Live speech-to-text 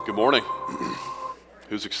Good morning.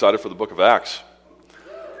 Who's excited for the book of Acts?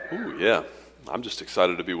 Ooh, yeah. I'm just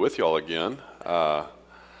excited to be with y'all again.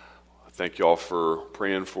 Thank y'all for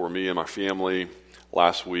praying for me and my family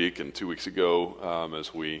last week and 2 weeks ago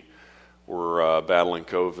as we were battling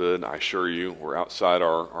COVID. I assure you, we're outside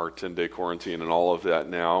our 10-day quarantine and all of that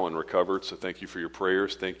now and recovered. So thank you for your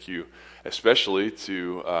prayers. Thank you especially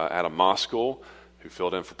to Adam Moskal, who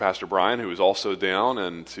filled in for Pastor Brian, who was also down,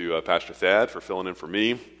 and to Pastor Thad for filling in for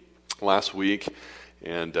me last week.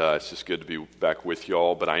 And it's just good to be back with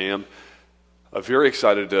y'all. But I am very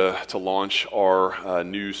excited to launch our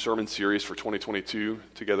new sermon series for 2022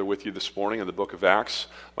 together with you this morning in the book of Acts.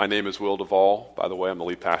 My name is Will Duvall. By the way, I'm the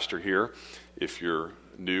lead pastor here. If you're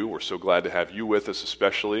new, we're so glad to have you with us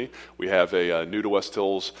especially. We have a New to West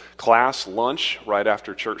Hills class lunch right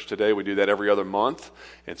after church today. We do that every other month.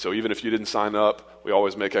 And so even if you didn't sign up, we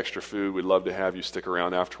always make extra food. We'd love to have you stick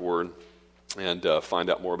around afterward and find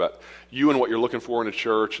out more about you and what you're looking for in a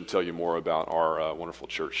church and tell you more about our wonderful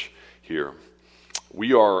church here.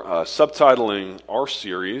 We are subtitling our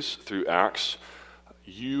series through Acts,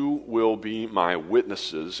 You Will Be My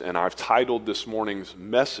Witnesses, and I've titled this morning's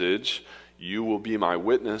message, You Will Be My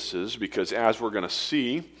Witnesses, because as we're going to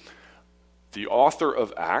see, the author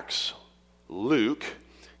of Acts, Luke,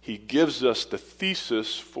 he gives us the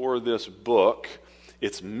thesis for this book,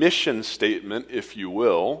 its mission statement, if you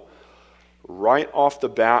will, right off the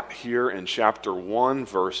bat here in chapter 1,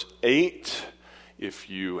 verse 8. If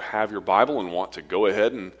you have your Bible and want to go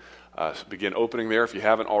ahead and begin opening there, if you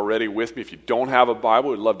haven't already with me, if you don't have a Bible,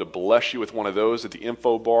 we'd love to bless you with one of those at the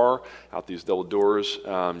info bar out these double doors.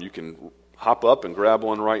 You can hop up and grab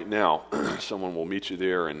one right now. Someone will meet you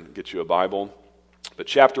there and get you a Bible. But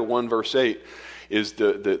chapter 1, verse 8 is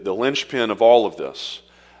the linchpin of all of this.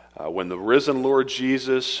 When the risen Lord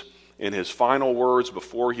Jesus, in his final words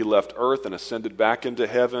before he left earth and ascended back into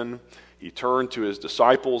heaven, he turned to his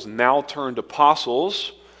disciples, now turned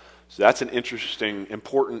apostles. So that's an interesting,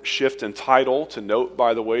 important shift in title to note,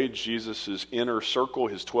 by the way. Jesus' inner circle,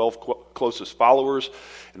 his 12 closest followers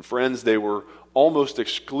and friends, they were almost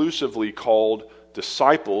exclusively called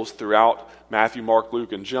disciples throughout Matthew, Mark,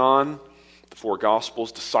 Luke, and John. The four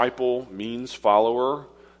Gospels, disciple means follower.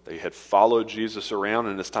 They had followed Jesus around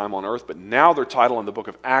in his time on earth, but now their title in the book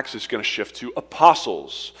of Acts is going to shift to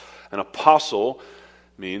apostles. An apostle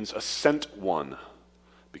means a sent one,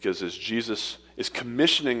 because as Jesus is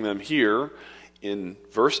commissioning them here in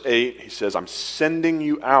verse 8, he says, I'm sending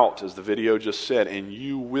you out, as the video just said, and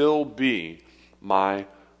you will be my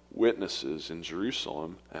witnesses in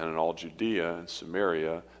Jerusalem and in all Judea and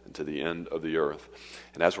Samaria and to the end of the earth.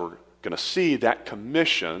 And as we're going to see, that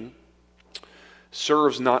commission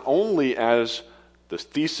serves not only as the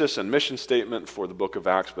thesis and mission statement for the book of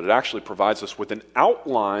Acts, but it actually provides us with an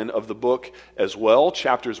outline of the book as well.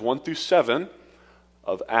 Chapters 1 through 7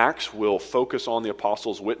 of Acts will focus on the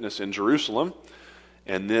apostles' witness in Jerusalem.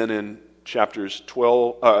 And then in chapters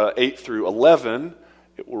 8 through 11,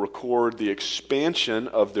 it will record the expansion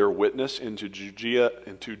of their witness into Judea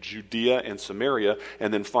and Samaria.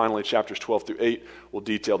 And then finally, chapters 12 through 8 will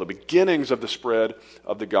detail the beginnings of the spread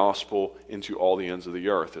of the gospel into all the ends of the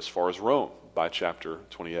earth, as far as Rome, by chapter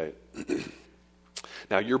 28.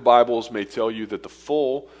 Now, your Bibles may tell you that the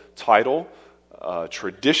full title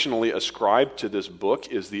traditionally ascribed to this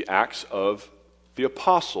book is the Acts of the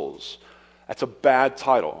Apostles. That's a bad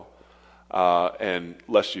title. And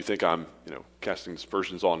lest you think I'm, casting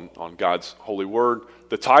aspersions on God's holy word,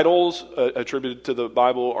 the titles attributed to the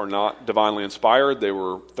Bible are not divinely inspired. They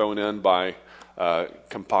were thrown in by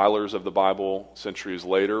compilers of the Bible centuries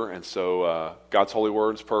later, and so God's holy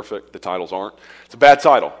word is perfect. The titles aren't. It's a bad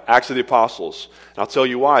title, Acts of the Apostles. And I'll tell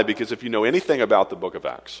you why, because if you know anything about the book of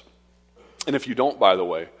Acts, and if you don't, by the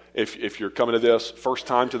way, if you're coming to this first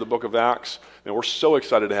time to the book of Acts, and we're so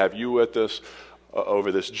excited to have you with us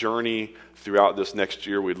over this journey throughout this next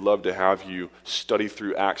year. We'd love to have you study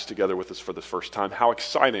through Acts together with us for the first time. How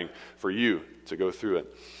exciting for you to go through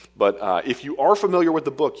it. But if you are familiar with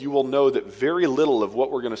the book, you will know that very little of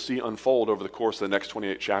what we're going to see unfold over the course of the next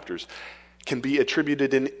 28 chapters can be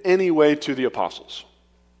attributed in any way to the apostles.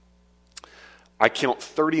 I count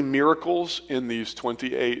 30 miracles in these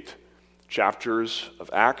 28 chapters of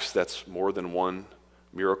Acts. That's more than one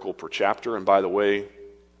miracle per chapter. And by the way,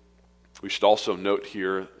 we should also note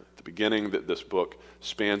here at the beginning that this book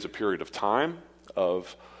spans a period of time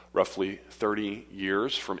of roughly 30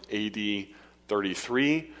 years from AD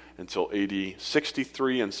 33 until AD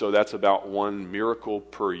 63, and so that's about one miracle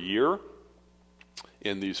per year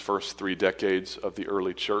in these first 3 decades of the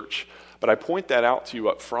early church. But I point that out to you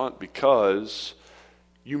up front because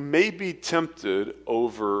you may be tempted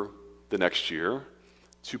over the next year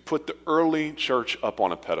to put the early church up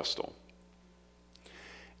on a pedestal.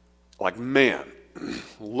 Like, man,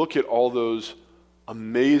 look at all those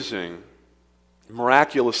amazing,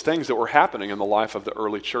 miraculous things that were happening in the life of the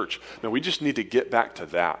early church. Now, we just need to get back to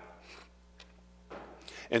that.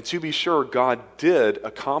 And to be sure, God did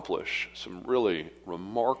accomplish some really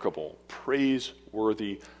remarkable,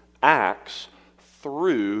 praiseworthy acts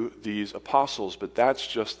through these apostles, but that's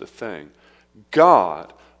just the thing.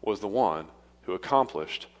 God was the one who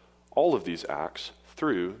accomplished all of these acts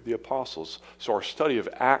through the apostles. So our study of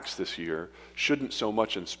Acts this year shouldn't so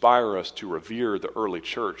much inspire us to revere the early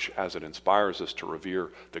church as it inspires us to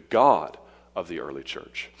revere the God of the early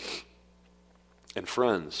church. And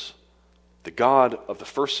friends, the God of the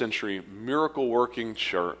first century miracle-working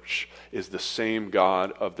church is the same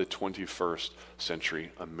God of the 21st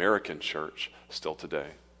century American church still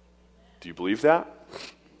today. Do you believe that?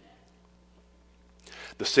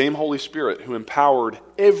 The same Holy Spirit who empowered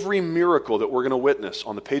every miracle that we're going to witness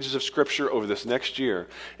on the pages of Scripture over this next year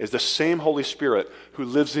is the same Holy Spirit who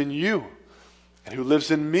lives in you and who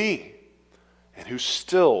lives in me and who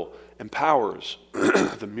still empowers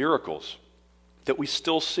the miracles that we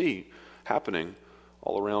still see happening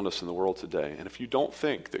all around us in the world today. And if you don't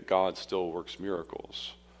think that God still works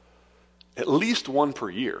miracles, at least one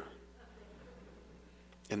per year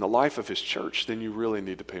in the life of his church, then you really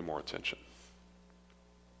need to pay more attention.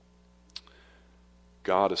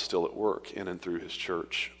 God is still at work in and through his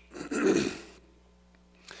church.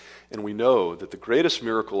 And we know that the greatest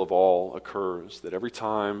miracle of all occurs, that every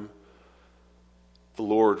time the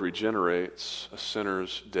Lord regenerates a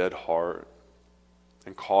sinner's dead heart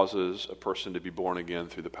and causes a person to be born again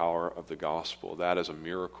through the power of the gospel, that is a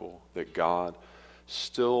miracle that God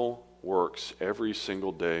still works every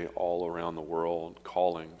single day all around the world,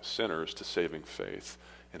 calling sinners to saving faith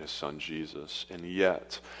in his son Jesus. And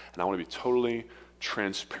yet, and I want to be totally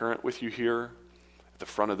transparent with you here at the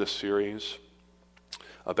front of this series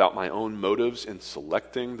about my own motives in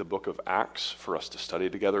selecting the book of Acts for us to study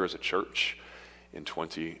together as a church in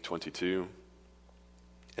 2022.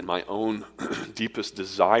 And my own deepest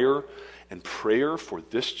desire and prayer for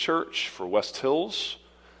this church, for West Hills,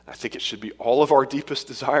 I think it should be all of our deepest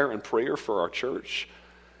desire and prayer for our church,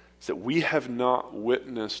 is that we have not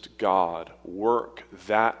witnessed God work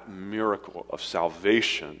that miracle of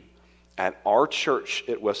salvation at our church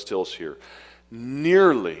at West Hills here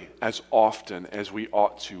nearly as often as we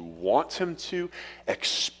ought to want him to,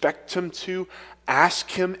 expect him to, ask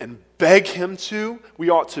him and beg him to. We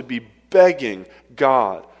ought to be begging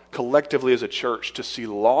God collectively as a church to see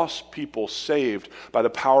lost people saved by the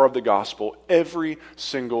power of the gospel every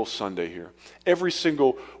single Sunday here. Every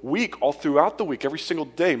single week, all throughout the week, every single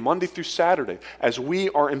day, Monday through Saturday, as we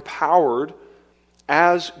are empowered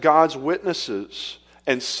as God's witnesses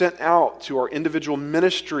and sent out to our individual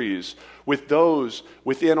ministries with those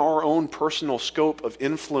within our own personal scope of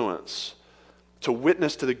influence to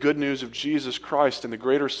witness to the good news of Jesus Christ in the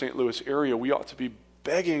greater St. Louis area. We ought to be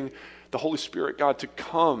begging the Holy Spirit, God, to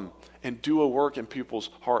come and do a work in people's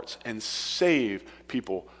hearts and save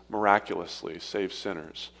people miraculously, save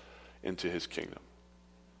sinners into his kingdom.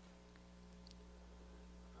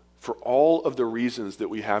 For all of the reasons that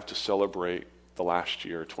we have to celebrate the last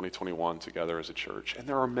year, 2021, together as a church, and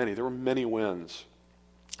there were many wins.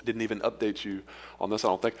 I didn't even update you on this, I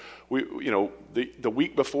don't think. The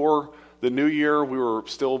week before the new year, we were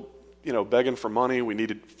still begging for money. We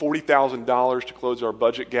needed $40,000 to close our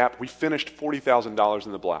budget gap. We finished $40,000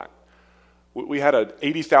 in the black. We had an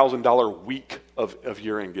 $80,000 week of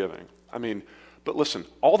year-end giving. But listen,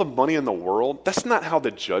 all the money in the world, that's not how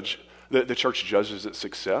the church judges its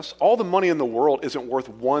success. All the money in the world isn't worth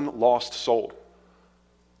one lost soul.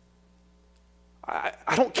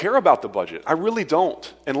 I don't care about the budget. I really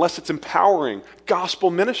don't, unless it's empowering gospel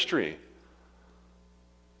ministry.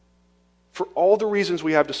 For all the reasons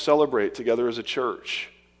we have to celebrate together as a church,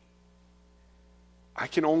 I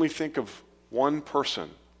can only think of one person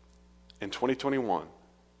in 2021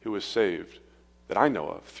 who was saved that I know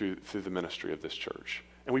of through the ministry of this church.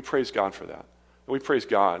 And we praise God for that. And we praise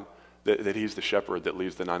God that he's the shepherd that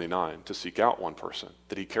leaves the 99 to seek out one person,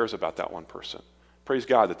 that he cares about that one person. Praise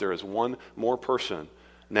God that there is one more person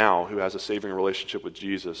now who has a saving relationship with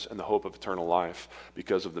Jesus and the hope of eternal life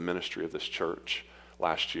because of the ministry of this church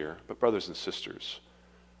last year. But brothers and sisters,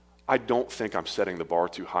 I don't think I'm setting the bar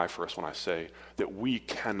too high for us when I say that we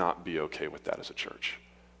cannot be okay with that as a church.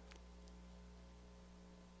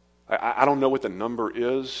 I don't know what the number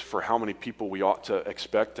is for how many people we ought to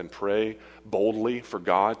expect and pray boldly for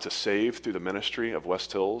God to save through the ministry of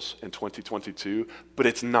West Hills in 2022, but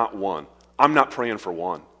it's not one. I'm not praying for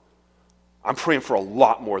one. I'm praying for a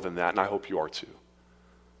lot more than that, and I hope you are too.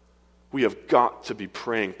 We have got to be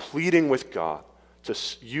praying, pleading with God to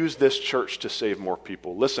use this church to save more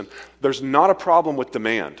people. Listen, there's not a problem with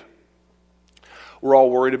demand. We're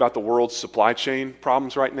all worried about the world's supply chain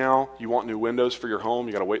problems right now. You want new windows for your home,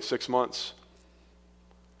 you got to wait 6 months.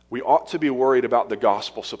 We ought to be worried about the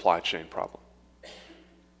gospel supply chain problem.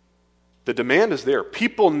 The demand is there.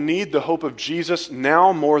 People need the hope of Jesus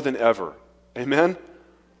now more than ever. Amen?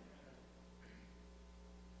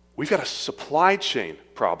 We've got a supply chain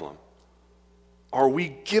problem. Are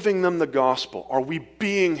we giving them the gospel? Are we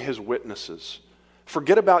being his witnesses?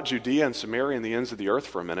 Forget about Judea and Samaria and the ends of the earth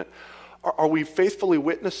for a minute. Are we faithfully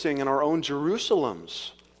witnessing in our own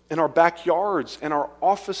Jerusalems, in our backyards, in our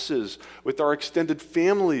offices, with our extended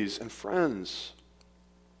families and friends?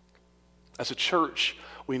 As a church,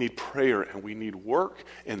 we need prayer and we need work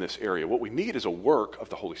in this area. What we need is a work of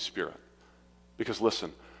the Holy Spirit. Because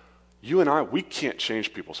listen, you and I, we can't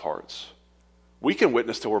change people's hearts. We can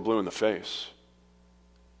witness till we're blue in the face.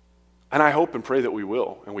 And I hope and pray that we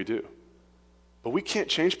will, and we do. But we can't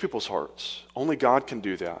change people's hearts. Only God can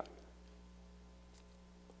do that.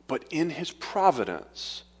 But in his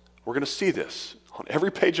providence, we're going to see this on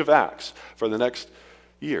every page of Acts for the next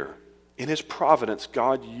year. In his providence,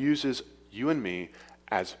 God uses you and me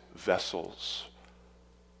as vessels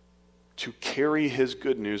to carry his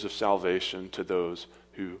good news of salvation to those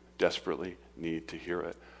who desperately need to hear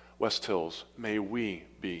it. West Hills, may we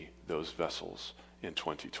be those vessels in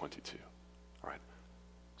 2022. All right.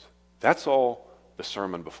 That's all the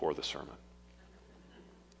sermon before the sermon.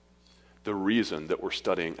 The reason that we're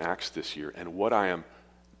studying Acts this year and what I am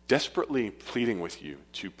desperately pleading with you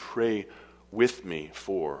to pray with me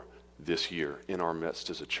for this year in our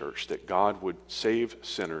midst as a church, that God would save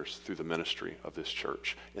sinners through the ministry of this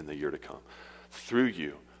church in the year to come. Through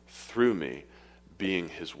you, through me, being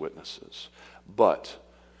his witnesses. But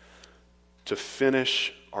to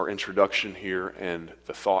finish our introduction here and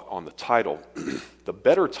the thought on the title, the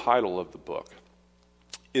better title of the book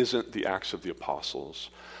isn't the Acts of the Apostles,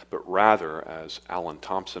 but rather, as Alan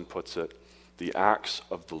Thompson puts it, the acts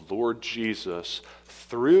of the Lord Jesus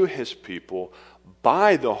through his people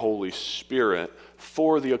by the Holy Spirit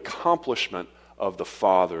for the accomplishment of the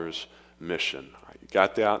Father's mission. All right, you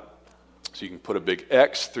got that? So you can put a big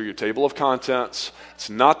X through your table of contents. It's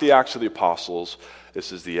not the Acts of the Apostles.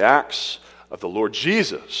 This is the Acts of the Lord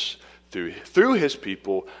Jesus through his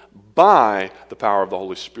people by the power of the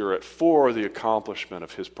Holy Spirit for the accomplishment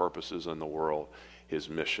of his purposes in the world, his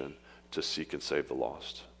mission to seek and save the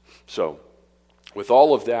lost. So, with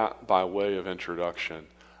all of that by way of introduction,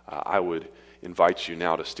 I would invite you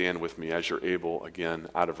now to stand with me as you're able, again,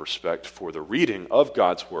 out of respect for the reading of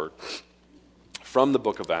God's Word from the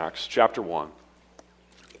book of Acts, chapter 1.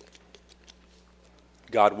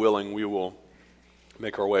 God willing, we will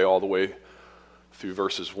make our way all the way through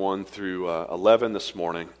verses 1 through 11 this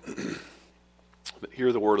morning. But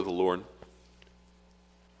hear the word of the Lord.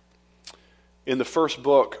 In the first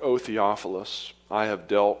book, O Theophilus, I have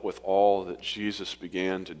dealt with all that Jesus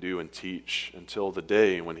began to do and teach until the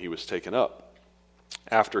day when he was taken up,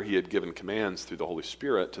 after he had given commands through the Holy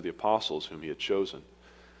Spirit to the apostles whom he had chosen.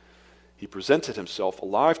 He presented himself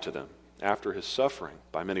alive to them after his suffering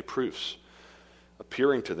by many proofs,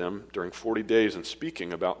 appearing to them during 40 days and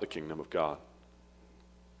speaking about the kingdom of God.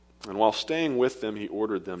 And while staying with them, he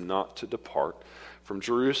ordered them not to depart from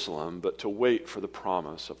Jerusalem, but to wait for the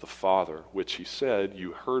promise of the Father, which he said,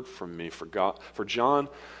 "You heard from me, for John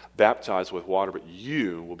baptized with water, but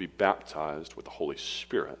you will be baptized with the Holy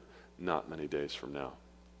Spirit not many days from now."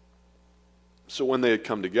 So when they had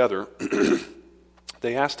come together,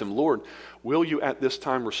 they asked him, "Lord, will you at this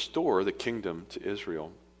time restore the kingdom to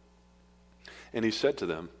Israel?" And he said to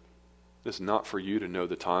them, "It is not for you to know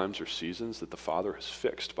the times or seasons that the Father has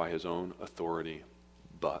fixed by his own authority,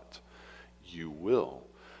 but you will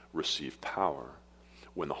receive power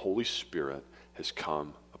when the Holy Spirit has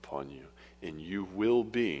come upon you, and you will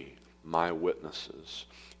be my witnesses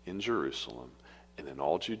in Jerusalem and in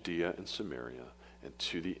all Judea and Samaria and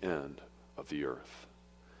to the end of the earth."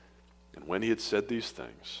 And when he had said these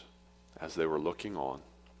things, as they were looking on,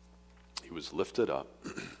 he was lifted up,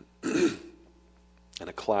 and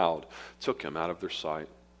a cloud took him out of their sight.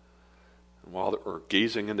 And while they were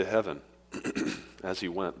gazing into heaven as he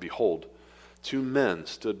went, behold, 2 men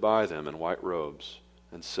stood by them in white robes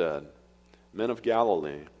and said, "Men of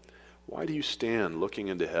Galilee, why do you stand looking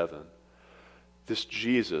into heaven? This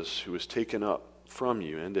Jesus who was taken up from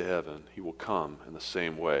you into heaven, he will come in the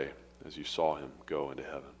same way as you saw him go into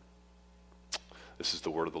heaven." This is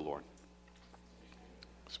the word of the Lord.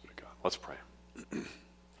 Thanks be to God. Let's pray.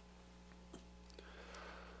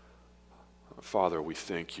 Father, we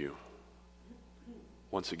thank you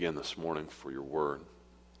once again this morning for your word,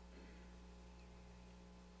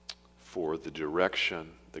 for the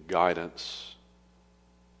direction, the guidance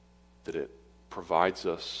that it provides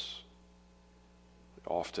us.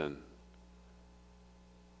 We often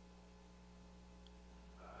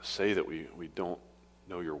say that we don't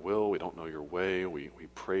know your will, we don't know your way. We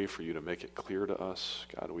pray for you to make it clear to us.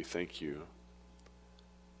 God, we thank you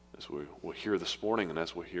as we'll hear this morning and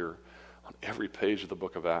as we'll hear on every page of the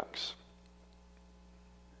book of Acts,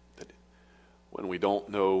 that when we don't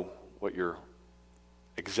know what your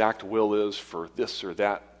exact will is for this or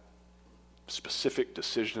that specific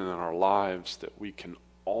decision in our lives, that we can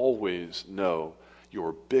always know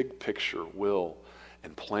your big picture will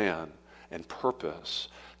and plan and purpose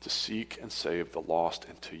to seek and save the lost,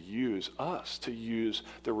 and to use us, to use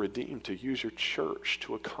the redeemed, to use your church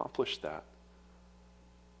to accomplish that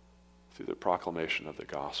through the proclamation of the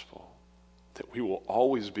gospel, that we will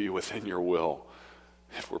always be within your will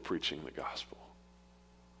if we're preaching the gospel.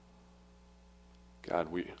 God,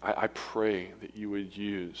 I pray that you would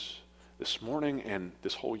use this morning and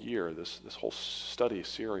this whole year, this whole study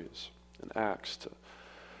series in Acts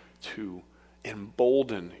to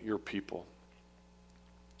embolden your people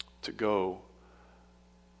to go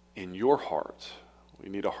in your heart. We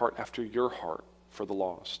need a heart after your heart for the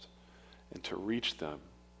lost, and to reach them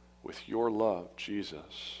with your love,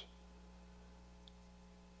 Jesus.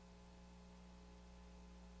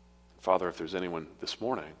 Father, if there's anyone this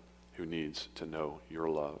morning who needs to know your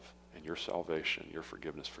love and your salvation, your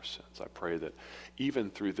forgiveness for sins, I pray that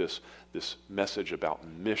even through this message about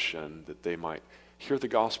mission, that they might hear the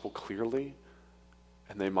gospel clearly,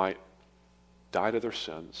 and they might die to their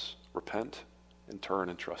sins, repent, and turn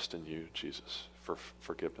and trust in you, Jesus, for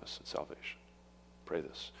forgiveness and salvation. Pray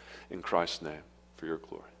this in Christ's name for your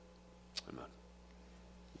glory. Amen.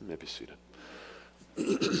 You may be seated.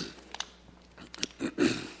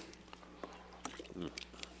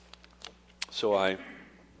 So I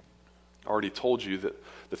already told you that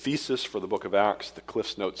the thesis for the book of Acts, the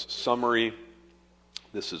Cliff's Notes summary,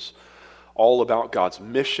 this is all about God's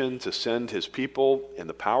mission to send his people in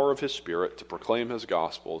the power of his Spirit to proclaim his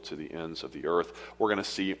gospel to the ends of the earth. We're going to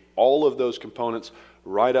see all of those components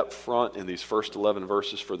right up front in these first 11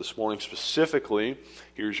 verses for this morning. Specifically,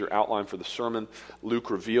 here's your outline for the sermon. Luke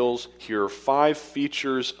reveals here 5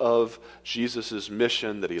 features of Jesus'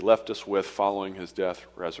 mission that he left us with following his death,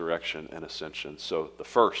 resurrection, and ascension. So the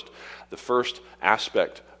first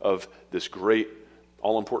aspect of this great,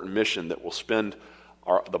 all-important mission that we'll spend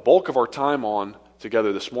the bulk of our time on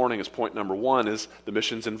together this morning as point number 1 is the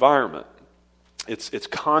mission's environment. It's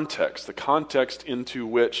context, the context into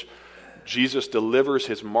which Jesus delivers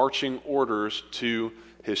his marching orders to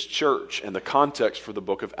his church, and the context for the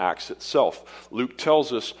book of Acts itself. Luke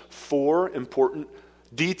tells us 4 important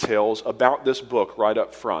details about this book right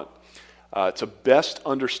up front. To best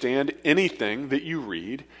understand anything that you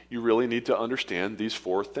read, you really need to understand these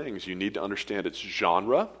 4 things. You need to understand its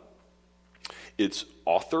genre, its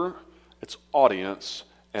author, its audience,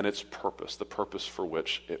 and its purpose, the purpose for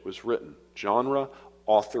which it was written. Genre,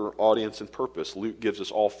 author, audience, and purpose. Luke gives us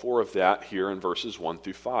all 4 of that here in verses 1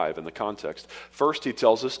 through 5 in the context. First, he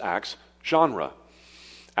tells us Acts genre.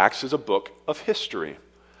 Acts is a book of history.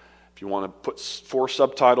 If you want to put 4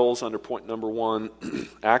 subtitles under point number 1,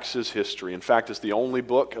 Acts is history. In fact, it's the only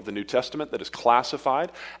book of the New Testament that is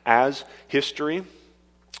classified as history.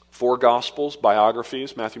 4 Gospels,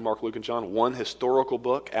 biographies, Matthew, Mark, Luke, and John. 1 historical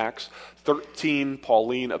book, Acts. 13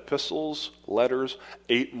 Pauline epistles, letters.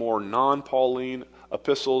 8 more non-Pauline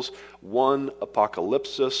epistles. 1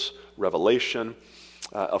 Apocalypsis, Revelation.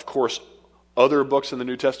 Of course, other books in the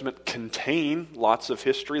New Testament contain lots of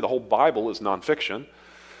history. The whole Bible is nonfiction.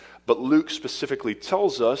 But Luke specifically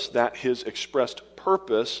tells us that his expressed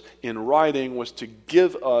purpose in writing was to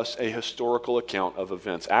give us a historical account of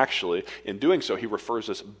events. Actually, in doing so, he refers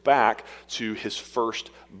us back to his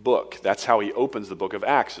first book. That's how he opens the book of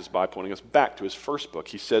Acts, is by pointing us back to his first book.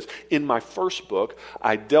 He says, in my first book,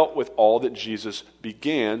 I dealt with all that Jesus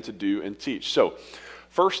began to do and teach. So,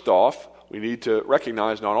 first off, we need to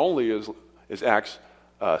recognize not only is Acts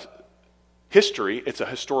history, it's a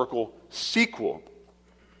historical sequel.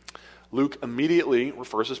 Luke immediately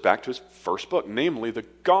refers us back to his first book, namely the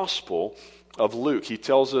Gospel of Luke. He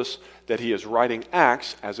tells us that he is writing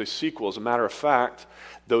Acts as a sequel. As a matter of fact,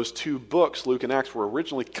 those 2 books, Luke and Acts, were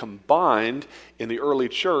originally combined in the early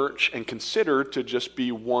church and considered to just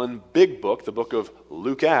be one big book, the book of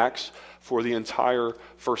Luke Acts, for the entire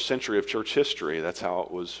first century of church history. That's how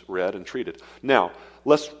it was read and treated. Now,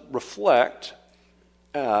 let's reflect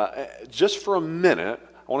just for a minute.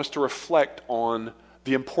 I want us to reflect on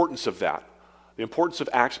the importance of that, The importance of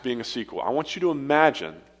Acts being a sequel. I want you to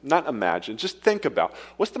imagine, not imagine, just think about,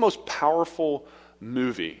 what's the most powerful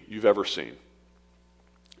movie you've ever seen?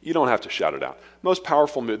 You don't have to shout it out. Most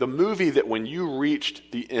powerful movie, the movie that when you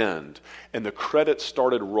reached the end and the credits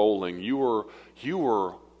started rolling, you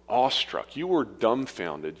were awestruck. You were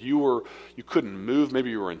dumbfounded. You couldn't move. Maybe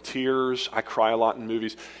you were in tears. I cry a lot in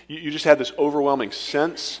movies. You just had this overwhelming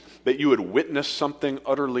sense that you had witnessed something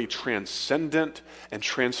utterly transcendent and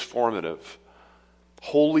transformative.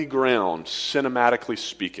 Holy ground, cinematically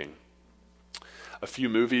speaking. A few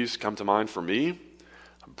movies come to mind for me.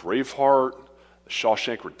 Braveheart,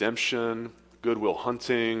 Shawshank Redemption, Good Will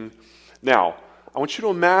Hunting. Now, I want you to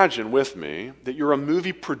imagine with me that you're a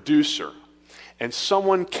movie producer and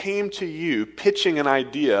someone came to you pitching an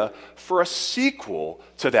idea for a sequel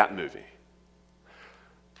to that movie.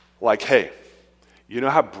 Like, hey, you know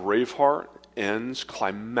how Braveheart ends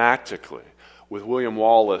climactically with William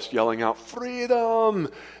Wallace yelling out, freedom,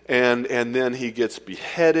 and then he gets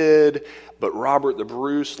beheaded, but Robert the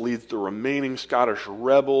Bruce leads the remaining Scottish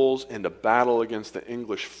rebels into battle against the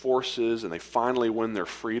English forces, and they finally win their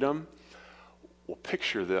freedom? Well,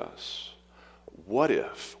 picture this. What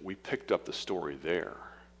if we picked up the story there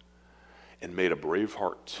and made a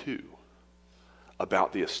Braveheart 2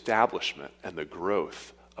 about the establishment and the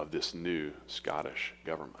growth of this new Scottish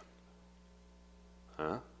government?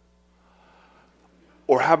 Huh?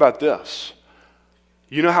 Or how about this?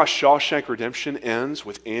 You know how Shawshank Redemption ends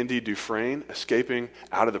with Andy Dufresne escaping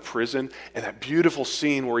out of the prison, and that beautiful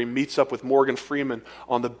scene where he meets up with Morgan Freeman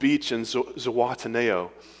on the beach in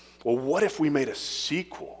Zihuatanejo? Well, what if we made a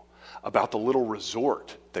sequel about the little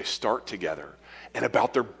resort they start together and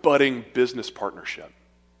about their budding business partnership?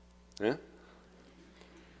 Yeah?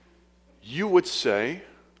 You would say,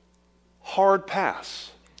 hard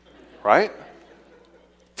pass, right?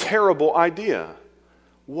 Terrible idea.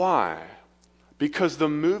 Why? Because the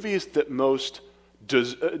movies that most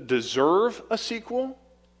deserve a sequel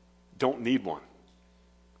don't need one,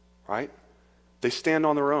 right? They stand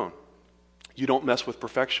on their own. You don't mess with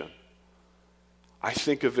perfection. I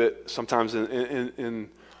think of it sometimes in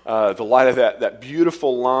the light of that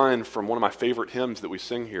beautiful line from one of my favorite hymns that we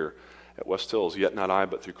sing here at West Hills, Yet Not I,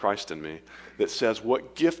 But Through Christ in Me, that says,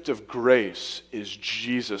 what gift of grace is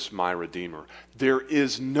Jesus my Redeemer? There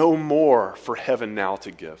is no more for heaven now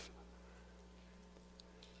to give.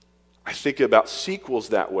 I think about sequels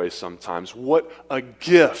that way sometimes. What a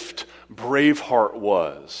gift Braveheart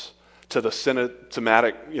was to the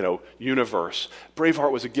cinematic, universe.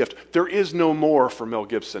 Braveheart was a gift. There is no more for Mel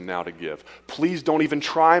Gibson now to give. Please don't even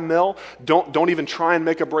try, Mel. Don't even try and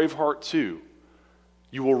make a Braveheart 2.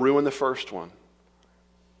 You will ruin the first one.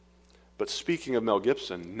 But speaking of Mel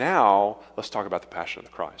Gibson, now let's talk about the Passion of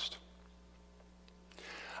the Christ.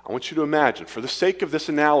 I want you to imagine, for the sake of this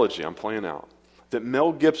analogy I'm playing out, that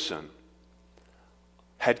Mel Gibson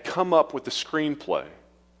had come up with the screenplay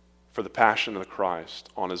for the Passion of the Christ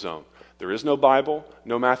on his own. There is no Bible,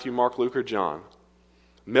 no Matthew, Mark, Luke, or John.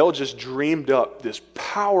 Mel just dreamed up this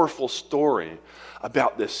powerful story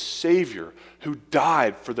about this Savior who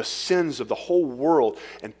died for the sins of the whole world,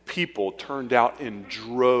 and people turned out in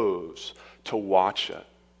droves to watch it.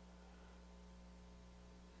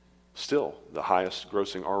 Still, the highest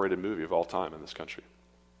grossing R-rated movie of all time in this country.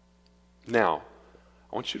 Now,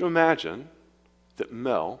 I want you to imagine that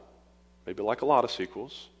Mel, maybe like a lot of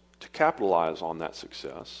sequels, to capitalize on that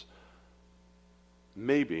success,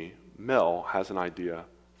 maybe Mel has an idea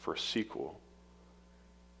for a sequel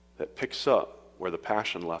that picks up where the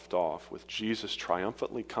Passion left off, with Jesus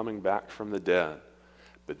triumphantly coming back from the dead.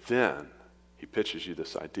 But then he pitches you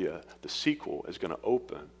this idea. The sequel is going to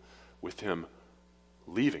open with him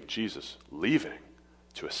Jesus leaving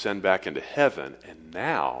to ascend back into heaven, and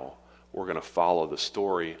now we're going to follow the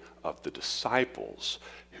story of the disciples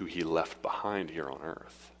who he left behind here on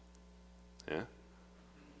earth. Yeah?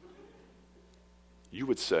 You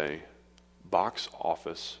would say, box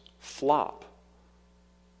office flop.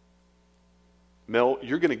 Mel,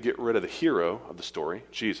 you're going to get rid of the hero of the story,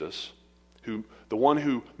 Jesus, the one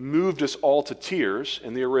who moved us all to tears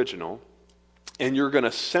in the original, and you're going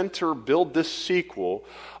to build this sequel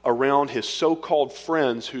around his so-called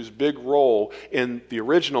friends whose big role in the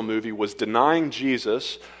original movie was denying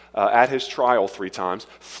Jesus at his trial 3 times,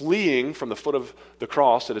 fleeing from the foot of the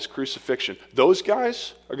cross at his crucifixion. Those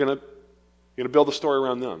guys are going to build the story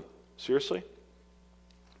around them. Seriously?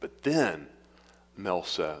 But then Mel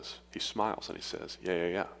says, he smiles and he says,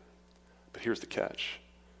 yeah. But here's the catch.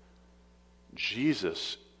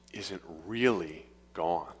 Jesus isn't really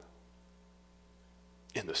gone.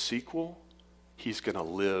 In the sequel, he's going to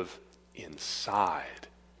live inside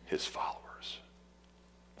his followers.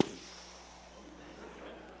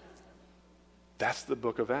 That's the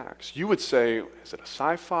book of Acts. You would say, is it a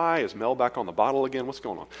sci-fi? Is Mel back on the bottle again? What's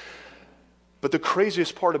going on? But the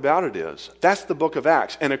craziest part about it is, that's the book of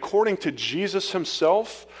Acts. And according to Jesus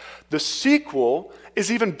himself, the sequel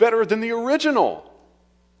is even better than the original.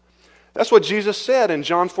 That's what Jesus said in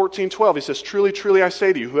John 14:12. He says, truly, truly, I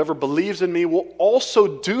say to you, whoever believes in me will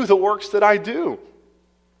also do the works that I do.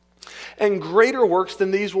 And greater works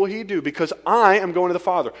than these will he do, because I am going to the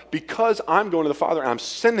Father. Because I'm going to the Father and I'm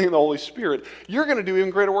sending the Holy Spirit, you're going to do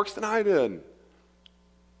even greater works than I did.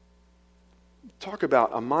 Talk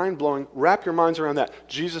about a mind-blowing, wrap your minds around that.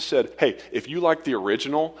 Jesus said, hey, if you like the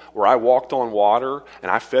original, where I walked on water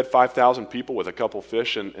and I fed 5,000 people with a couple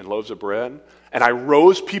fish and loaves of bread, and I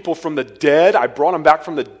rose people from the dead, I brought them back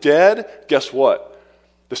from the dead, guess what?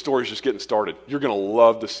 The story's just getting started. You're going to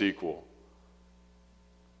love the sequel.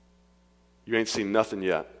 You ain't seen nothing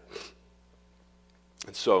yet.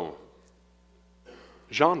 And so,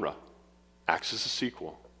 genre, Acts is a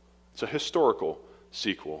sequel. It's a historical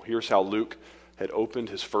sequel. Here's how Luke had opened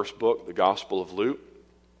his first book, the Gospel of Luke.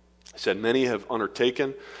 He said, many have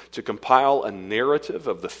undertaken to compile a narrative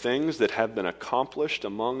of the things that have been accomplished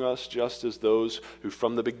among us, just as those who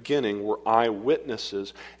from the beginning were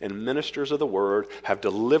eyewitnesses and ministers of the word have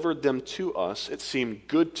delivered them to us. It seemed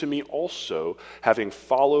good to me also, having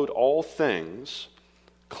followed all things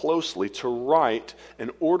closely, to write an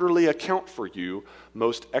orderly account for you,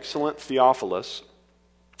 most excellent Theophilus,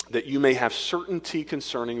 that you may have certainty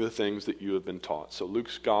concerning the things that you have been taught. So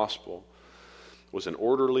Luke's gospel was an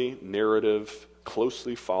orderly narrative,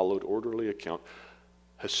 closely followed, orderly account,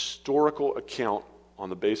 historical account on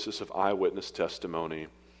the basis of eyewitness testimony,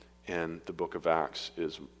 and the book of Acts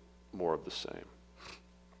is more of the same.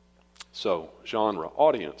 So, genre,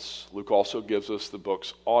 audience. Luke also gives us the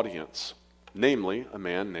book's audience, namely a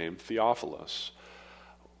man named Theophilus.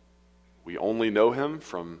 We only know him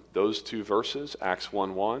from those two verses, Acts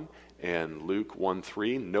 1:1 and Luke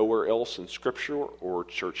 1:3, nowhere else in Scripture or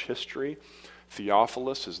church history.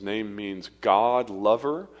 Theophilus, his name means God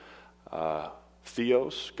lover.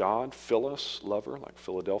 Theos, God, Philos, lover, like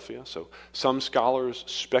Philadelphia. So some scholars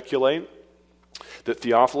speculate that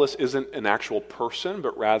Theophilus isn't an actual person,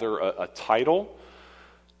 but rather a title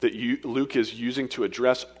that Luke is using to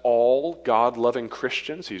address all God-loving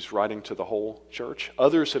Christians. He's writing to the whole church.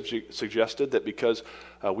 Others have suggested that because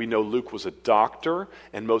we know Luke was a doctor,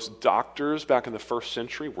 and most doctors back in the first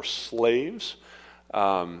century were slaves,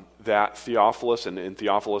 that Theophilus, and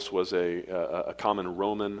Theophilus was a common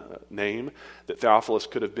Roman name, that Theophilus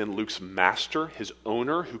could have been Luke's master, his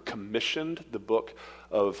owner, who commissioned the book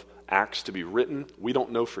of Acts to be written. We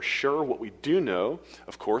don't know for sure. What we do know,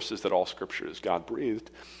 of course, is that all Scripture is God-breathed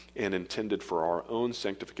and intended for our own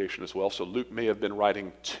sanctification as well. So Luke may have been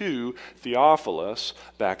writing to Theophilus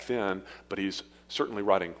back then, but he's certainly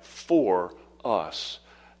writing for us,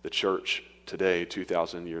 the church today,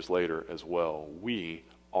 2,000 years later as well. We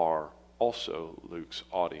are also Luke's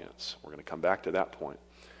audience. We're going to come back to that point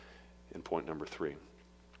in point number 3.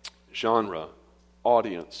 Genre,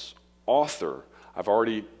 audience, author. I've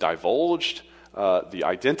already divulged the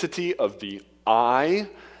identity of the I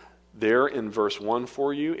there in verse 1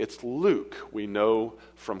 for you. It's Luke. We know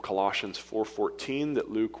from Colossians 4:14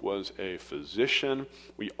 that Luke was a physician.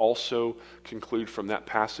 We also conclude from that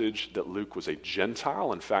passage that Luke was a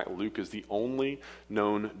Gentile. In fact, Luke is the only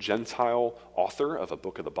known Gentile author of a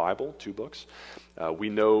book of the Bible, 2 books. We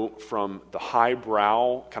know from the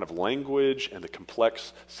highbrow kind of language and the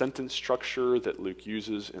complex sentence structure that Luke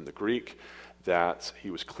uses in the Greek that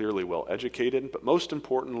he was clearly well educated. But most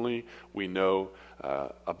importantly, we know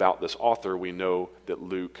about this author, we know that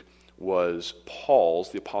Luke was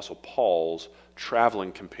the Apostle Paul's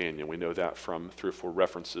traveling companion. We know that from 3 or 4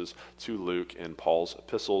 references to Luke in Paul's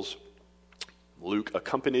epistles. Luke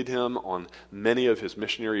accompanied him on many of his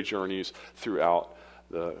missionary journeys throughout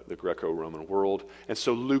the Greco-Roman world. And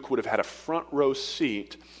so Luke would have had a front row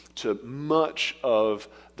seat to much of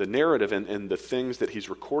the narrative and the things that he's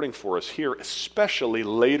recording for us here, especially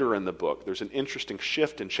later in the book. There's an interesting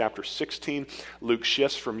shift in chapter 16. Luke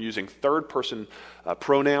shifts from using third-person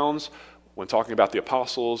pronouns when talking about the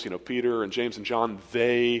apostles, Peter and James and John.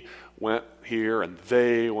 They went here and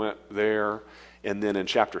they went there. And then in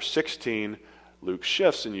chapter 16, Luke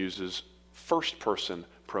shifts and uses first-person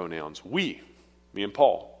pronouns. We, me and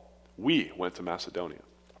Paul, we went to Macedonia.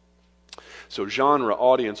 So genre,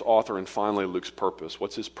 audience, author, and finally Luke's purpose.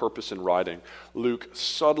 What's his purpose in writing? Luke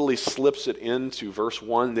subtly slips it into verse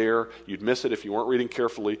 1 there. You'd miss it if you weren't reading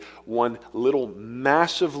carefully. One little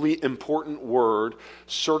massively important word.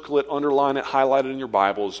 Circle it, underline it, highlight it in your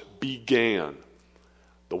Bibles. Began.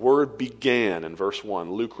 The Word began in verse 1.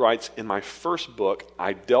 Luke writes, in my first book,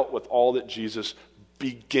 I dealt with all that Jesus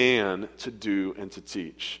began to do and to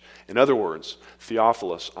teach. In other words,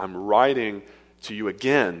 Theophilus, I'm writing to you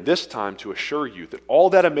again, this time to assure you that all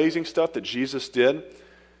that amazing stuff that Jesus did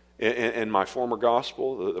in my former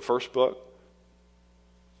gospel, the first book,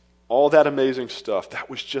 all that amazing stuff, that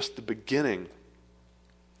was just the beginning.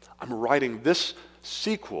 I'm writing this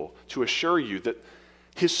sequel to assure you that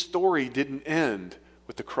his story didn't end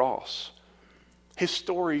with the cross. His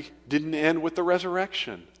story didn't end with the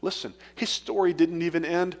resurrection. Listen, his story didn't even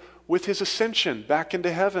end with his ascension back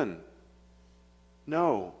into heaven.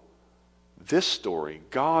 No, this story,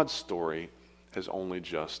 God's story, has only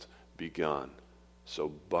just begun. So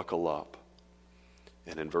buckle up.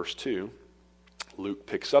 And in verse 2, Luke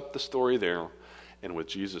picks up the story there, and with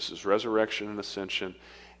Jesus' resurrection and ascension,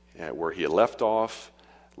 where he had left off,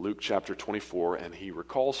 Luke chapter 24, and he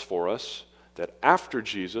recalls for us that after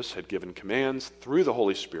Jesus had given commands through the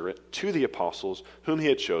Holy Spirit to the apostles whom he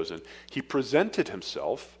had chosen, he presented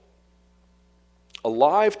himself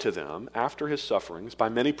alive to them after his sufferings by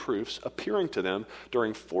many proofs, appearing to them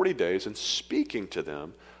during 40 days and speaking to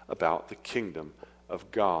them about the kingdom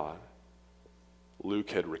of God.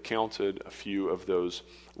 Luke had recounted a few of those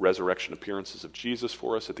resurrection appearances of Jesus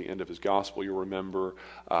for us at the end of his gospel. You'll remember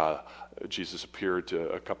Jesus appeared to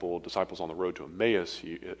a couple of disciples on the road to Emmaus.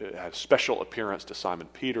 He had a special appearance to Simon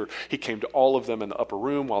Peter. He came to all of them in the upper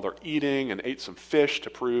room while they're eating and ate some fish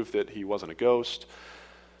to prove that he wasn't a ghost.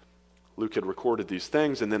 Luke had recorded these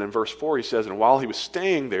things, and then in verse 4 he says, and while he was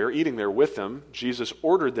staying there, eating there with them, Jesus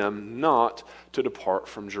ordered them not to depart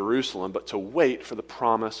from Jerusalem, but to wait for the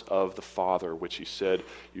promise of the Father, which he said,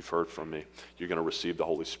 you've heard from me. You're going to receive the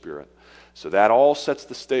Holy Spirit. So that all sets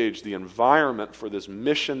the stage, the environment for this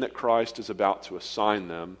mission that Christ is about to assign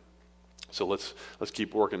them. So let's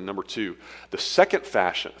keep working. Number 2, the second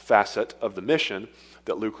facet of the mission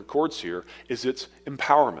that Luke records here is its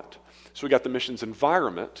empowerment. So we got the mission's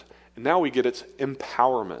environment, and now we get its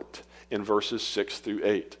empowerment in verses 6 through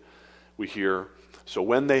 8. We hear, so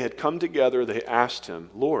when they had come together, they asked him,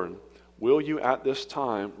 Lord, will you at this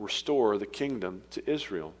time restore the kingdom to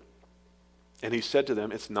Israel? And he said to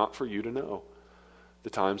them, it's not for you to know the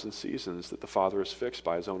times and seasons that the Father has fixed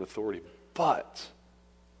by his own authority, but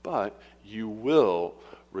you will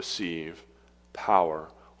receive power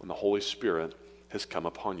when the Holy Spirit has come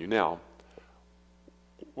upon you. Now,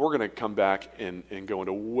 we're going to come back and go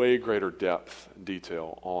into way greater depth and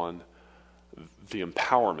detail on the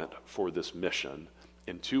empowerment for this mission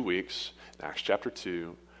in 2 weeks, in Acts chapter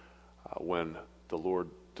 2, when the Lord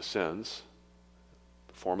descends,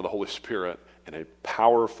 the form of the Holy Spirit, in a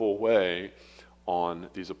powerful way on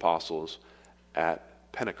these apostles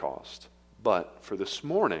at Pentecost. But for this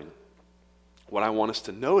morning, what I want us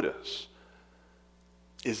to notice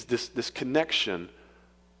is this connection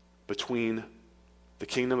between the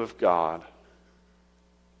kingdom of God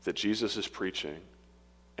that Jesus is preaching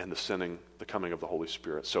and the coming of the Holy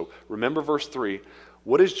Spirit. So remember verse 3.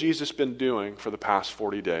 What has Jesus been doing for the past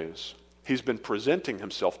 40 days? He's been presenting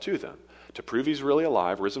himself to them to prove he's really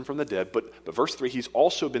alive, risen from the dead. But verse 3, he's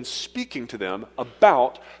also been speaking to them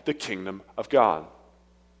about the kingdom of God.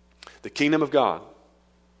 The kingdom of God.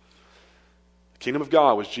 The kingdom of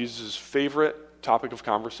God was Jesus' favorite topic of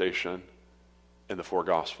conversation in the 4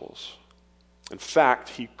 Gospels. In fact,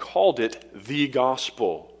 he called it the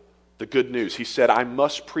gospel, the good news. He said, I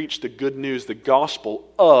must preach the good news, the gospel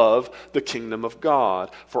of the kingdom of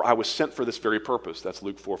God, for I was sent for this very purpose. That's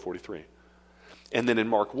Luke 4:43. And then in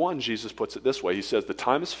Mark 1, Jesus puts it this way. He says, the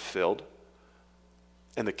time is fulfilled,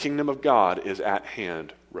 and the kingdom of God is at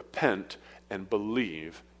hand. Repent and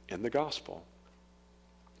believe in the gospel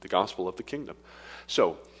of the kingdom.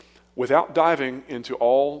 So, without diving into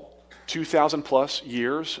all 2,000 plus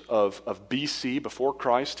years of BC, before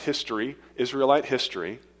Christ history, Israelite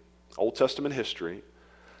history, Old Testament history,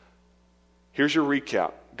 here's your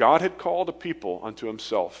recap. God had called a people unto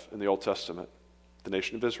himself in the Old Testament, the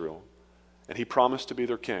nation of Israel, and he promised to be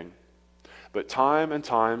their king. But time and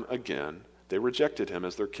time again, they rejected him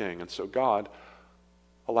as their king, and so God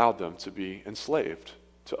allowed them to be enslaved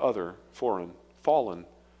to other foreign, fallen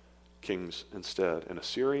kings instead, in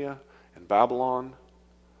Assyria and Babylon.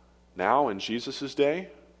 Now, in Jesus' day,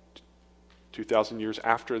 2,000 years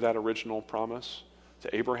after that original promise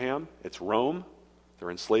to Abraham, it's Rome. They're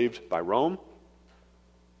enslaved by Rome.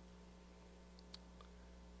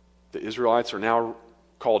 The Israelites are now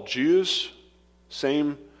called Jews.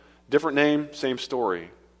 Same, different name, same story.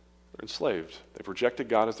 They're enslaved. They've rejected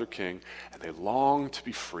God as their king, and they long to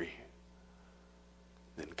be free.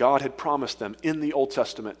 And God had promised them in the Old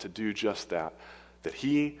Testament to do just that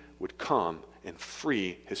he would come and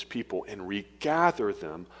free his people and regather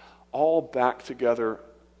them all back together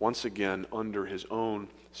once again under his own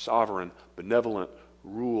sovereign, benevolent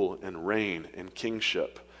rule and reign and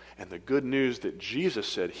kingship. And the good news that Jesus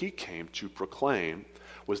said he came to proclaim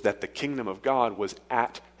was that the kingdom of God was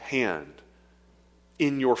at hand,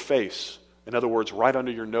 in your face. In other words, right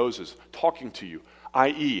under your noses, talking to you,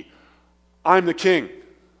 i.e., I'm the king.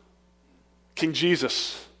 King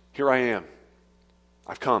Jesus, here I am.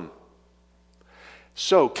 I've come.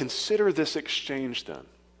 So consider this exchange then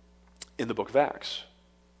in the book of Acts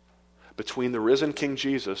between the risen King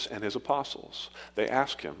Jesus and his apostles. They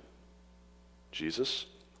ask him, Jesus,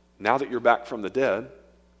 now that you're back from the dead,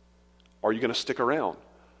 are you going to stick around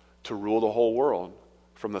to rule the whole world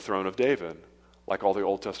from the throne of David, like all the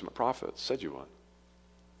Old Testament prophets said you would?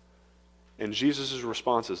 And Jesus'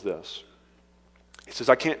 response is this. He says,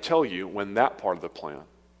 I can't tell you when that part of the plan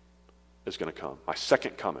is going to come, my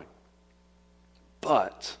second coming.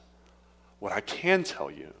 But what I can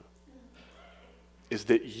tell you is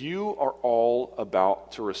that you are all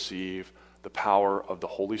about to receive the power of the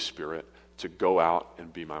Holy Spirit to go out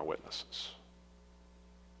and be my witnesses.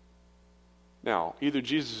 Now, either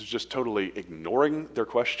Jesus is just totally ignoring their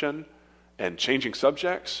question and changing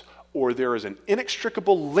subjects, or there is an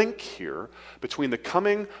inextricable link here between the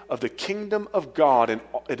coming of the kingdom of God and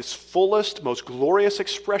its fullest, most glorious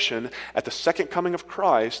expression at the second coming of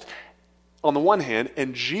Christ on the one hand,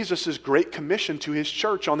 and Jesus' great commission to his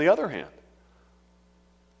church on the other hand.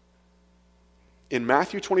 In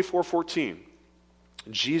Matthew 24:14,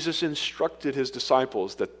 Jesus instructed his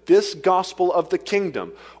disciples that this gospel of the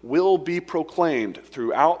kingdom will be proclaimed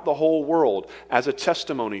throughout the whole world as a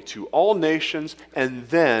testimony to all nations, and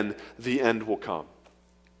then the end will come.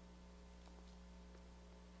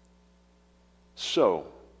 So,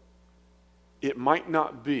 it might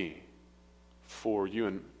not be for you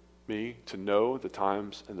and me to know the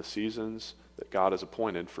times and the seasons that God has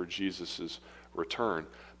appointed for Jesus' return.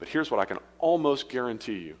 But here's what I can almost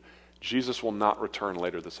guarantee you. Jesus will not return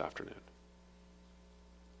later this afternoon.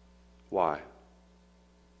 Why?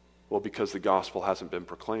 Well, because the gospel hasn't been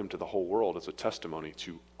proclaimed to the whole world as a testimony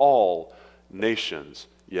to all nations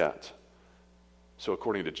yet. So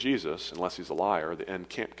according to Jesus, unless he's a liar, the end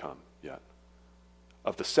can't come yet.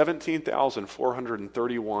 Of the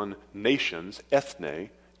 17,431 nations, ethne,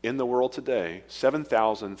 in the world today,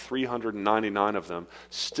 7,399 of them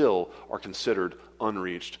still are considered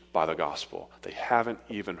unreached by the gospel. They haven't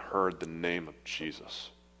even heard the name of Jesus.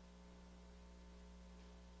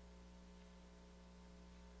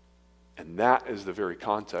 And that is the very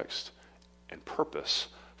context and purpose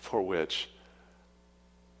for which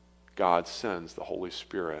God sends the Holy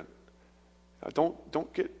Spirit. Now,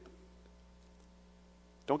 don't get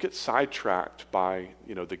sidetracked by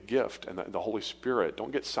the gift and the Holy Spirit.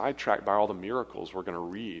 Don't get sidetracked by all the miracles we're going to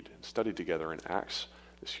read and study together in Acts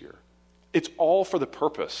this year. It's all for the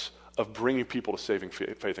purpose of bringing people to saving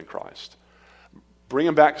faith in Christ.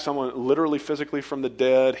 Bringing back someone literally, physically from the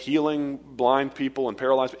dead, healing blind people and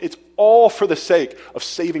paralyzed. It's all for the sake of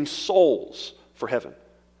saving souls for heaven.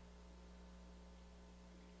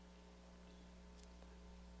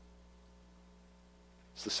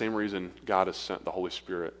 It's the same reason God has sent the Holy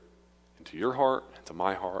Spirit into your heart, into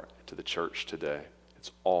my heart, into the church today.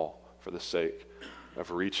 It's all for the sake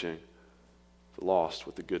of reaching the lost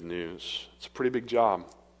with the good news. It's a pretty big job.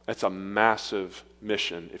 It's a massive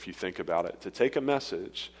mission if you think about it. To take a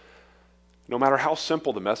message, no matter how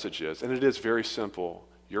simple the message is, and it is very simple.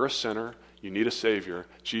 You're a sinner. You need a Savior.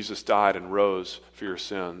 Jesus died and rose for your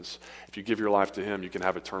sins. If you give your life to him, you can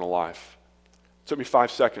have eternal life. It took me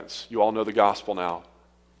 5 seconds. You all know the gospel now.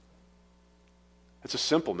 It's a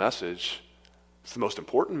simple message. It's the most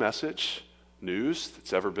important news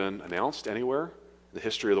that's ever been announced anywhere in the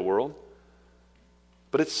history of the world.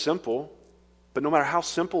 But it's simple. But no matter how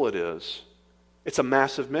simple it is, it's a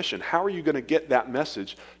massive mission. How are you going to get that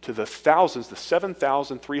message to the thousands, the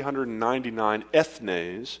 7,399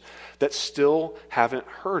 ethnes that still haven't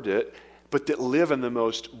heard it, but that live in the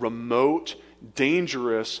most remote,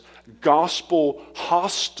 dangerous,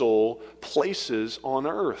 gospel-hostile places on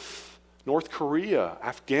earth? North Korea,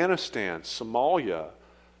 Afghanistan, Somalia.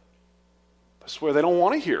 I swear they don't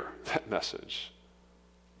want to hear that message.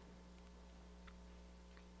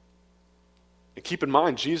 And keep in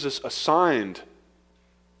mind, Jesus assigned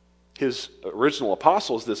his original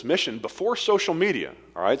apostles this mission before social media.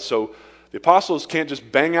 All right, so the apostles can't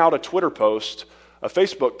just bang out a Twitter post, a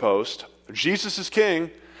Facebook post. Jesus is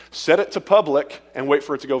king, set it to public, and wait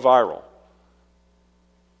for it to go viral.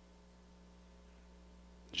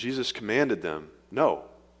 Jesus commanded them, no,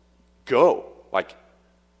 go.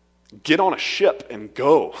 Get on a ship and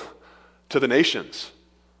go to the nations.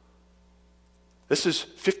 This is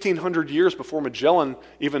 1,500 years before Magellan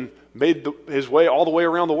even made his way all the way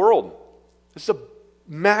around the world. This is a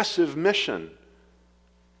massive mission.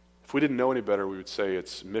 If we didn't know any better, we would say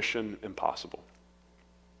it's mission impossible.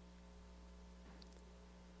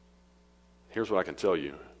 Here's what I can tell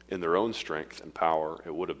you. In their own strength and power,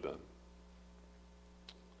 it would have been.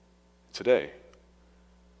 Today,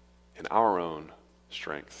 in our own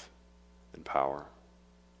strength and power,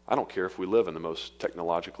 I don't care if we live in the most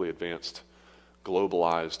technologically advanced,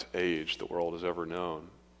 globalized age the world has ever known.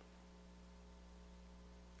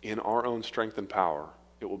 In our own strength and power,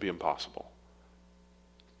 it will be impossible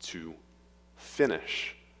to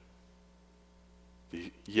finish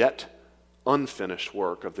the yet unfinished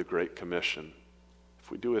work of the Great Commission. If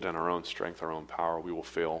we do it in our own strength, our own power, we will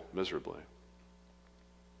fail miserably.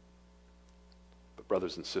 But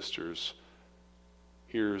brothers and sisters,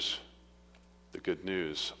 here's the good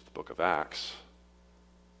news of the book of Acts.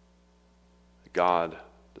 God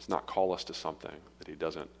does not call us to something that he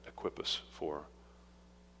doesn't equip us for.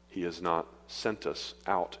 He has not sent us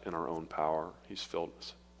out in our own power. He's filled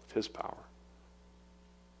us with his power,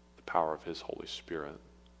 the power of his Holy Spirit,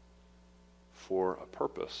 for a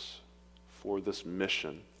purpose, for this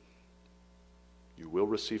mission. You will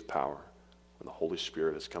receive power when the Holy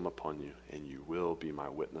Spirit has come upon you, and you will be my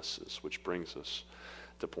witnesses, which brings us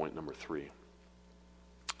to point number 3.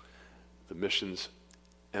 The mission's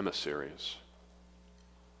emissaries.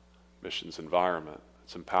 Mission's environment,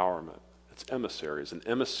 its empowerment, its emissaries. An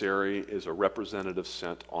emissary is a representative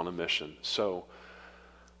sent on a mission. So,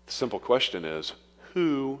 the simple question is,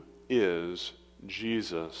 who is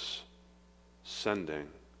Jesus sending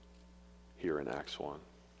here in Acts 1?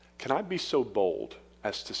 Can I be so bold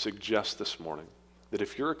as to suggest this morning that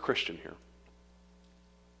if you're a Christian here,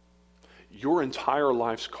 your entire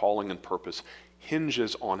life's calling and purpose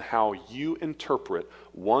hinges on how you interpret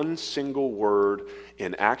one single word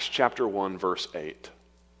in Acts chapter 1, verse 8.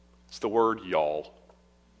 It's the word y'all.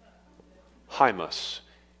 Hymos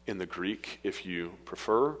in the Greek, if you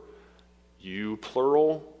prefer. You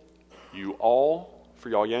plural, you all, for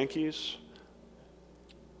y'all Yankees.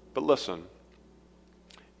 But listen,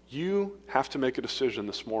 you have to make a decision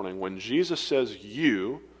this morning. When Jesus says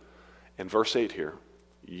you, in verse 8 here,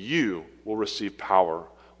 you will receive power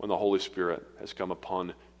when the Holy Spirit has come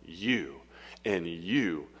upon you, and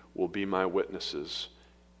you will be my witnesses.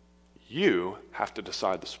 You have to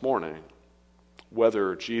decide this morning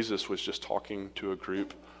whether Jesus was just talking to a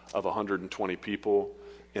group of 120 people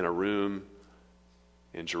in a room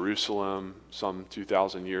in Jerusalem some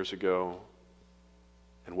 2,000 years ago,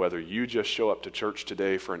 and whether you just show up to church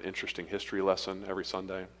today for an interesting history lesson every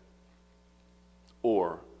Sunday,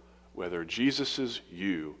 or whether Jesus's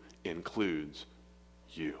you includes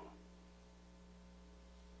you.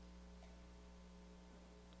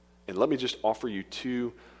 And let me just offer you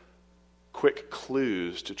 2 quick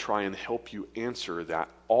clues to try and help you answer that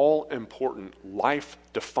all-important,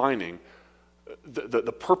 life-defining,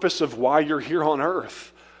 the purpose of why you're here on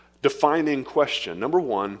earth, defining question. Number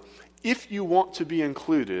 1, if you want to be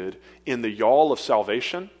included in the y'all of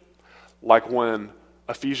salvation, like when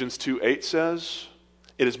Ephesians 2:8 says,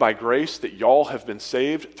 it is by grace that y'all have been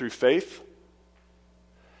saved through faith.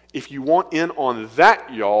 If you want in on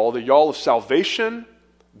that y'all, the y'all of salvation,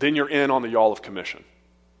 then you're in on the y'all of commission.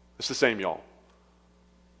 It's the same y'all.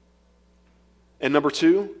 And number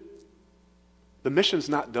 2, the mission's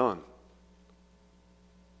not done.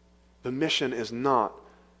 The mission is not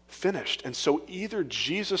finished. And so either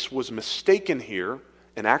Jesus was mistaken here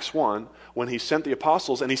in Acts 1 when he sent the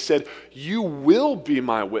apostles and he said, you will be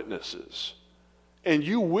my witnesses and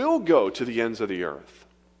you will go to the ends of the earth.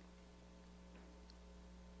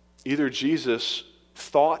 Either Jesus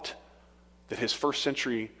thought that his first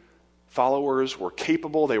century followers were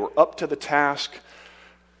capable, they were up to the task,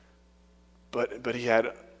 but he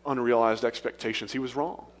had unrealized expectations. He was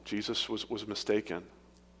wrong. Jesus was mistaken.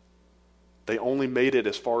 They only made it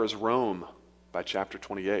as far as Rome by chapter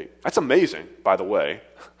 28. That's amazing, by the way,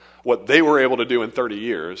 what they were able to do in 30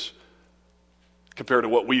 years compared to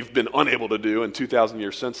what we've been unable to do in 2,000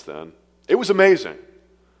 years since then. It was amazing.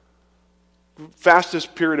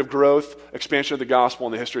 Fastest period of growth, expansion of the gospel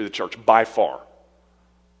in the history of the church, by far.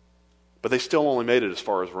 But they still only made it as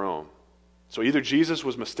far as Rome. So either Jesus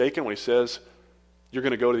was mistaken when he says, you're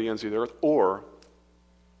going to go to the ends of the earth, or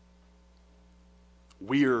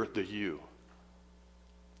we're the you.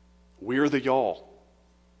 We're the y'all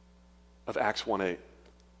of Acts 1:8.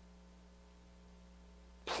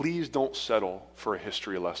 Please don't settle for a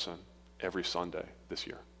history lesson every Sunday this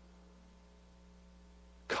year.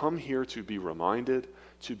 come here to be reminded,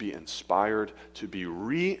 to be inspired, to be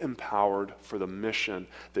re-empowered for the mission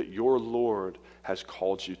that your Lord has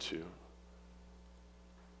called you to.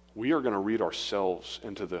 We are going to read ourselves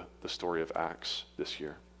into the story of Acts this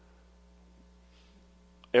year.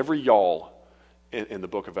 Every y'all in the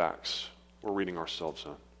book of Acts, we're reading ourselves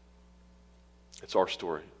in. It's our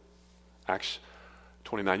story. Acts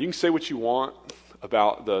 29. You can say what you want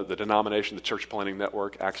about the denomination, the Church Planting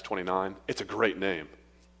Network, Acts 29. It's a great name.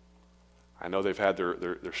 I know they've had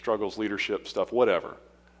their struggles, leadership stuff, whatever.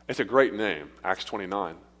 It's a great name, Acts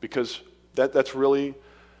 29, because that's really,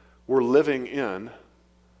 we're living in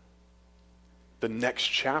the next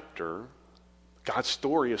chapter. God's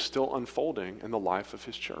story is still unfolding in the life of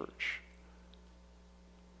his church.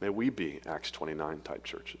 May we be Acts 29 type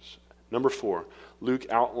churches. Number 4, Luke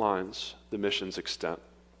outlines the mission's extent.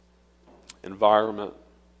 Environment,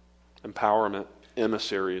 empowerment,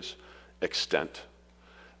 emissaries, extent.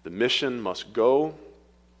 The mission must go.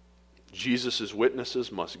 Jesus'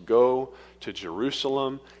 witnesses must go to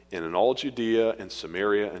Jerusalem and in all Judea and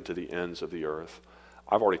Samaria and to the ends of the earth.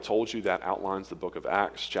 I've already told you that outlines the book of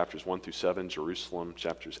Acts, chapters 1 through 7, Jerusalem,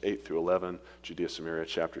 chapters 8 through 11, Judea, Samaria,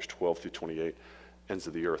 chapters 12 through 28, ends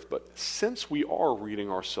of the earth. But since we are reading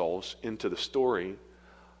ourselves into the story,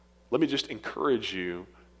 let me just encourage you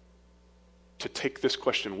to take this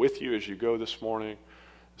question with you as you go this morning,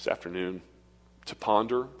 this afternoon, to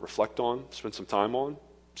ponder, reflect on, spend some time on.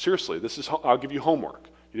 Seriously, I'll give you homework.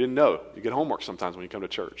 You didn't know. You get homework sometimes when you come to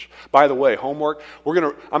church. By the way, homework, I'm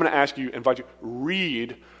going to invite you,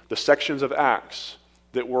 read the sections of Acts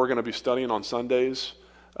that we're going to be studying on Sundays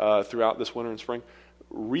throughout this winter and spring.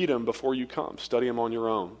 Read them before you come. Study them on your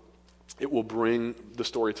own. It will bring the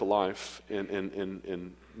story to life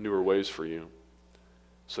in newer ways for you.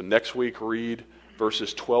 So next week, read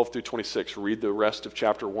verses 12 through 26. Read the rest of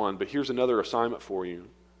chapter 1. But here's another assignment for you.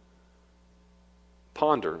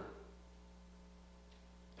 Ponder.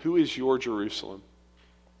 Who is your Jerusalem?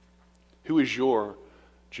 Who is your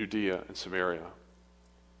Judea and Samaria?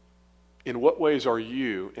 In what ways are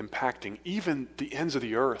you impacting even the ends of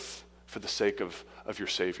the earth for the sake of your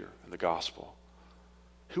Savior and the gospel?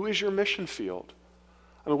 Who is your mission field?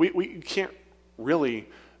 I mean, we can't really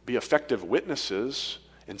be effective witnesses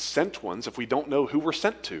and sent ones if we don't know who we're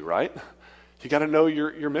sent to, right? You got to know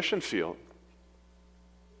your mission field.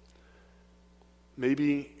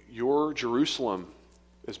 Maybe your Jerusalem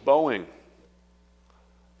is Boeing.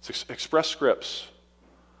 It's Express Scripts.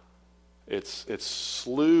 It's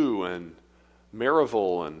SLU and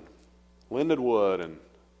Maryville and Lindenwood, and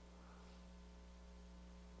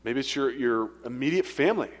maybe it's your immediate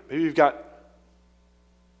family. Maybe you've got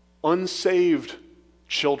unsaved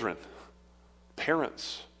children,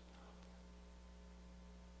 parents,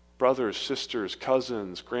 brothers, sisters,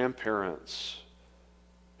 cousins, grandparents.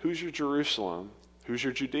 Who's your Jerusalem? Who's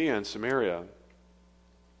your Judea and Samaria?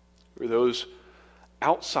 Who are those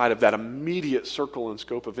outside of that immediate circle and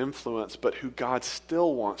scope of influence, but who God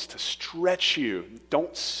still wants to stretch you?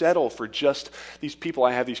 Don't settle for just these people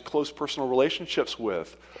I have these close personal relationships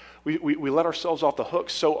with. We let ourselves off the hook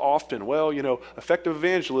so often. Well, effective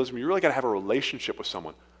evangelism, you really got to have a relationship with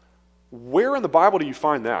someone. Where in the Bible do you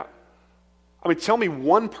find that? I mean, tell me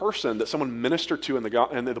one person that someone ministered to in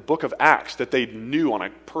the book of Acts that they knew on a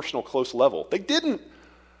personal, close level. They didn't.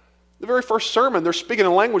 The very first sermon, they're speaking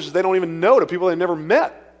in languages they don't even know to people they never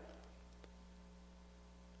met.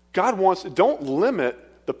 Don't limit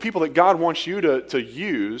the people that God wants you to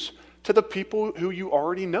use to the people who you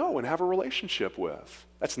already know and have a relationship with.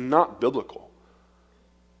 That's not biblical.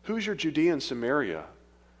 Who's your Judea and Samaria?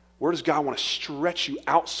 Where does God want to stretch you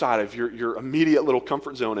outside of your immediate little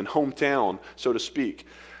comfort zone and hometown, so to speak,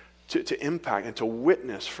 to impact and to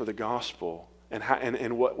witness for the gospel? And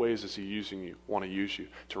in what ways is he want to use you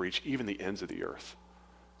to reach even the ends of the earth,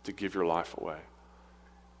 to give your life away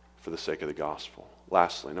for the sake of the gospel?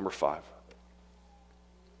 Lastly, number 5,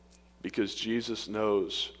 because Jesus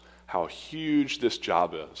knows how huge this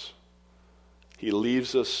job is, he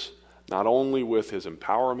leaves us not only with his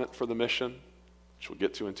empowerment for the mission, which we'll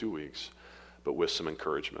get to in 2 weeks, but with some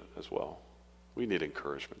encouragement as well. We need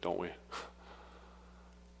encouragement, don't we?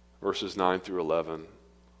 Verses 9 through 11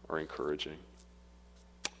 are encouraging.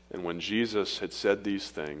 And when Jesus had said these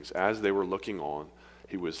things, as they were looking on,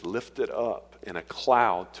 he was lifted up, and a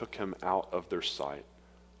cloud took him out of their sight.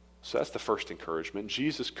 So that's the first encouragement.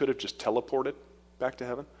 Jesus could have just teleported back to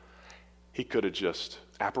heaven. He could have just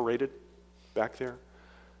apparated back there.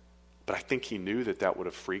 But I think he knew that would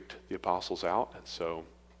have freaked the apostles out. And so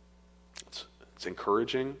it's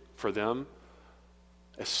encouraging for them.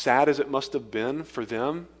 As sad as it must have been for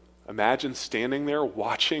them, Imagine standing there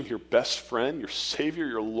watching your best friend, your Savior,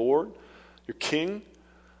 your Lord, your King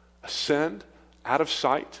ascend out of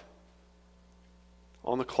sight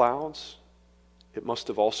on the clouds. It must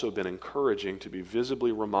have also been encouraging to be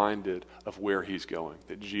visibly reminded of where he's going,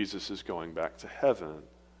 that Jesus is going back to heaven,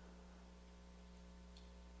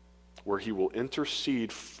 where he will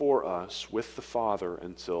intercede for us with the Father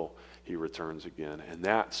until he returns again. And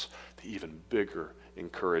that's the even bigger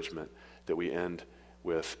encouragement that we end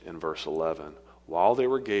with in verse 11. While they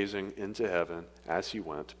were gazing into heaven as he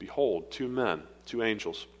went, behold, two men, two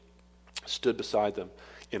angels, stood beside them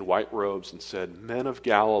in white robes and said, Men of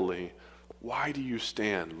Galilee, why do you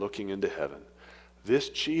stand looking into heaven? This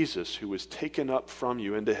Jesus who was taken up from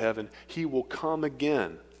you into heaven, he will come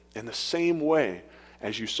again in the same way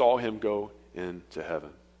as you saw him go into heaven.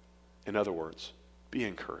 In other words, be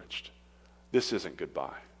encouraged. This isn't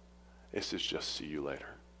goodbye. This is just see you later.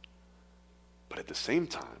 But at the same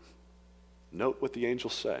time, note what the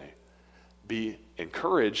angels say. Be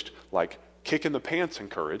encouraged, like kick in the pants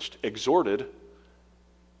encouraged, exhorted,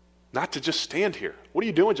 not to just stand here. What are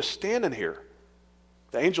you doing just standing here?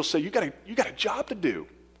 The angels say, you got a job to do.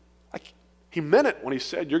 He meant it when he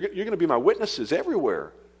said, you're going to be my witnesses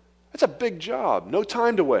everywhere. That's a big job. No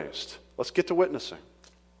time to waste. Let's get to witnessing.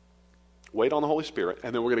 Wait on the Holy Spirit,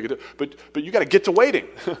 and then we're going to get to, but you got to get to waiting.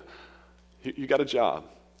 You got a job.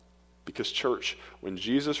 Because church, when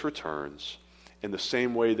Jesus returns in the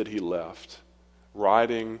same way that he left,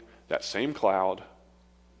 riding that same cloud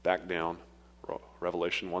back down,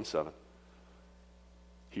 Revelation 1:7,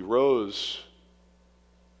 he rose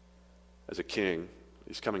as a king.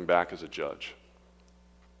 He's coming back as a judge.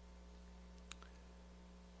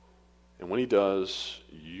 And when he does,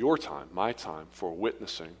 your time, my time for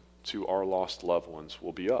witnessing to our lost loved ones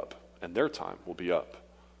will be up, and their time will be up.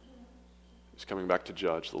 He's coming back to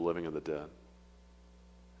judge the living and the dead.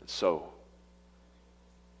 And so,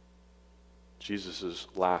 Jesus'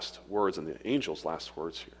 last words and the angel's last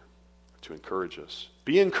words here to encourage us.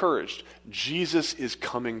 Be encouraged. Jesus is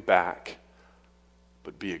coming back.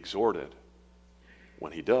 But be exhorted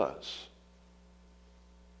when he does.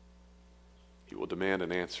 He will demand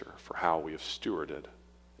an answer for how we have stewarded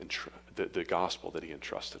the gospel that he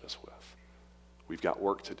entrusted us with. We've got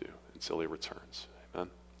work to do until he returns.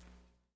 Amen.